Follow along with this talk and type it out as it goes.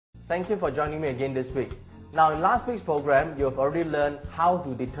Thank you for joining me again this week. Now, in last week's program, you have already learned how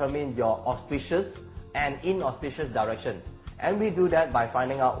to determine your auspicious and inauspicious directions. And we do that by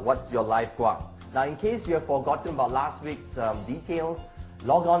finding out what's your life gua. Now, in case you have forgotten about last week's details,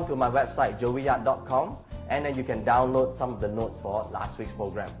 log on to my website, joeyyap.com, and then you can download some of the notes for last week's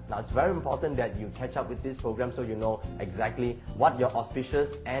program. Now, it's very important that you catch up with this program so you know exactly what your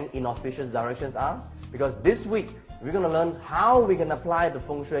auspicious and inauspicious directions are. Because this week, we're going to learn how we can apply the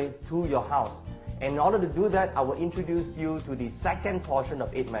Feng Shui to your house. And in order to do that, I will introduce you to the second portion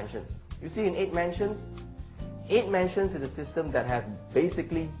of 8 mansions. You see, in 8 mansions is a system that has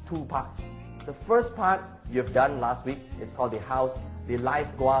basically 2 parts. The first part you've done last week, it's called the life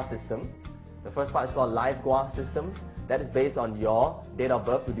gua system. The first part is called life gua system. That is based on your date of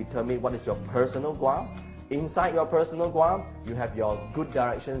birth to determine what is your personal gua. Inside your personal gua, you have your good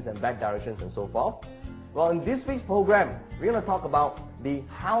directions and bad directions and so forth. Well, in this week's program, we're going to talk about the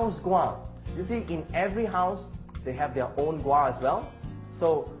house gua. You see, in every house, they have their own gua as well.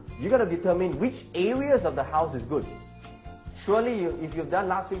 So, you got to determine which areas of the house is good. Surely, if you've done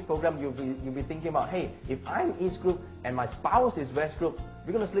last week's program, you'll be thinking about, hey, if I'm East Group and my spouse is West Group,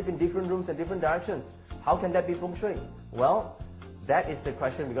 we're going to sleep in different rooms and different directions. How can that be Feng Shui? Well, that is the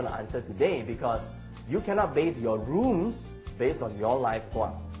question we're going to answer today, because you cannot base your rooms based on your life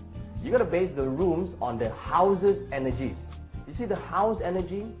gua. You got to base the rooms on the house's energies. You see, the house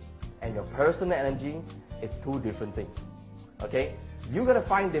energy and your personal energy is 2 different things. Okay? You got to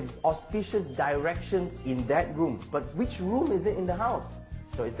find the auspicious directions in that room. But which room is it in the house?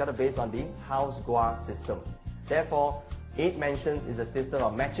 So it's got to base on the house gua system. Therefore, 8 mansions is a system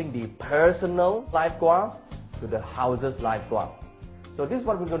of matching the personal life gua to the house's life gua. So this is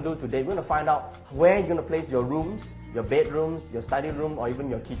what we're going to do today. We're going to find out where you're going to place your rooms, your bedrooms, your study room, or even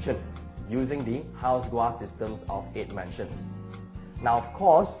your kitchen using the house gua systems of 8 mansions. Now, of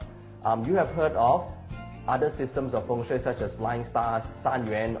course, you have heard of other systems of Feng Shui such as Flying Stars, San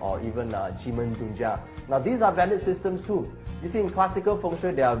Yuan, or even Chimen Dunjia. Now, these are valid systems too. You see, in classical Feng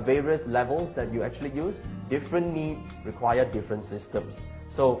Shui, there are various levels that you actually use. Different needs require different systems.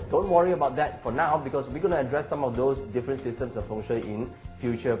 So don't worry about that for now, because we're going to address some of those different systems of Feng Shui in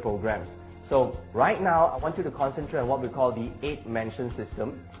future programs. So right now, I want you to concentrate on what we call the 8 mansion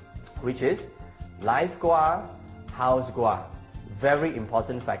system, which is life gua, house gua. Very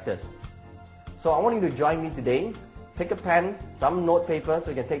important factors. So I want you to join me today. Take a pen, some note paper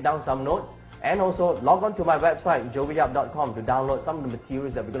so you can take down some notes, and also log on to my website, joeyyap.com, to download some of the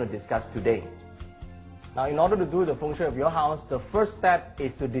materials that we're going to discuss today. Now, in order to do the Feng Shui of your house, the first step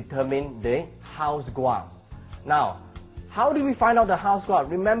is to determine the house gua. Now, how do we find out the house gua?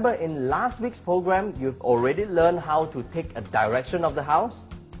 Remember, in last week's program, you've already learned how to take a direction of the house.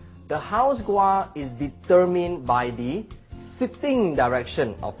 The house gua is determined by the sitting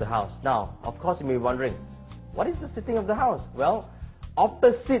direction of the house. Now, of course, you may be wondering, what is the sitting of the house? Well,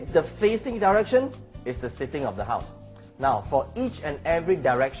 opposite the facing direction is the sitting of the house. Now, for each and every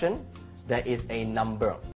direction, there is a number.